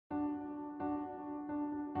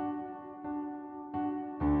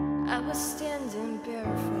I was standing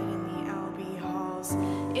barefoot in the Albee halls.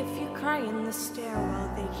 If you cry in the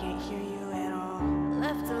stairwell, they can't hear you at all.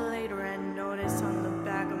 Left a late red notice on the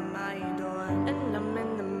back of my door, and I'm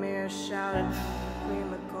in the mirror shouting,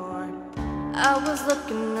 pre-record. I was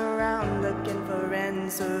looking around, looking for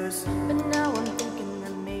answers, but now I'm thinking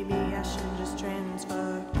that maybe I should just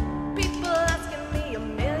transfer. People asking me a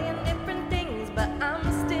million different things, but I'm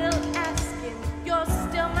still asking, you're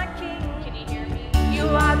still my king. Can you hear me? You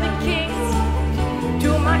are the king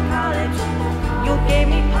to my college. You gave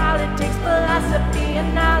me politics, philosophy,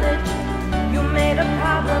 and knowledge. You made a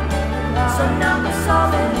problem, so now we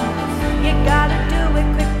solve it. You gotta do it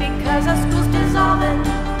quick because our school's dissolving.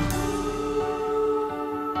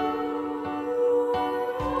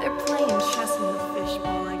 They're playing chess in the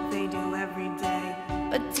fishbowl like they do every day,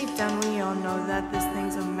 but deep down we all know that this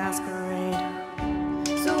thing's a masquerade.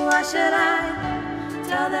 So why should I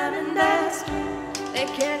tell them and ask? They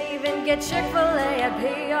can't even get Chick-fil-A at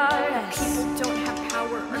PRS. People don't have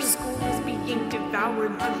power, our school is being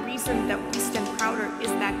devoured. The reason that we stand prouder is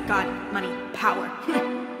that God, money, power.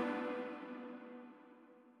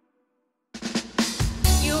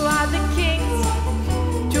 You are the king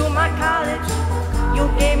to my college. You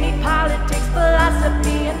gave me politics,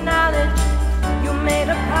 philosophy, and knowledge. You made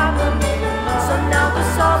a problem, so now we're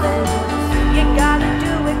solving. You gotta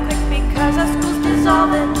do it quick because our school's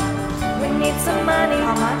dissolving. We need some money.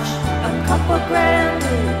 How much? A couple grand.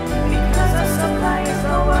 Because our supply is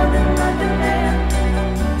lower than the demand.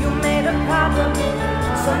 You made a problem,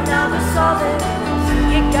 so now we're solving.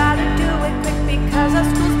 You gotta do it quick because our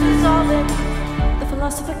school's dissolving. The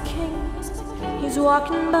philosopher king, he's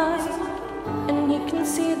walking by, and he can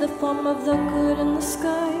see the form of the good in the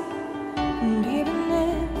sky. And even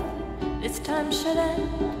if this time should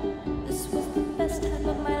end,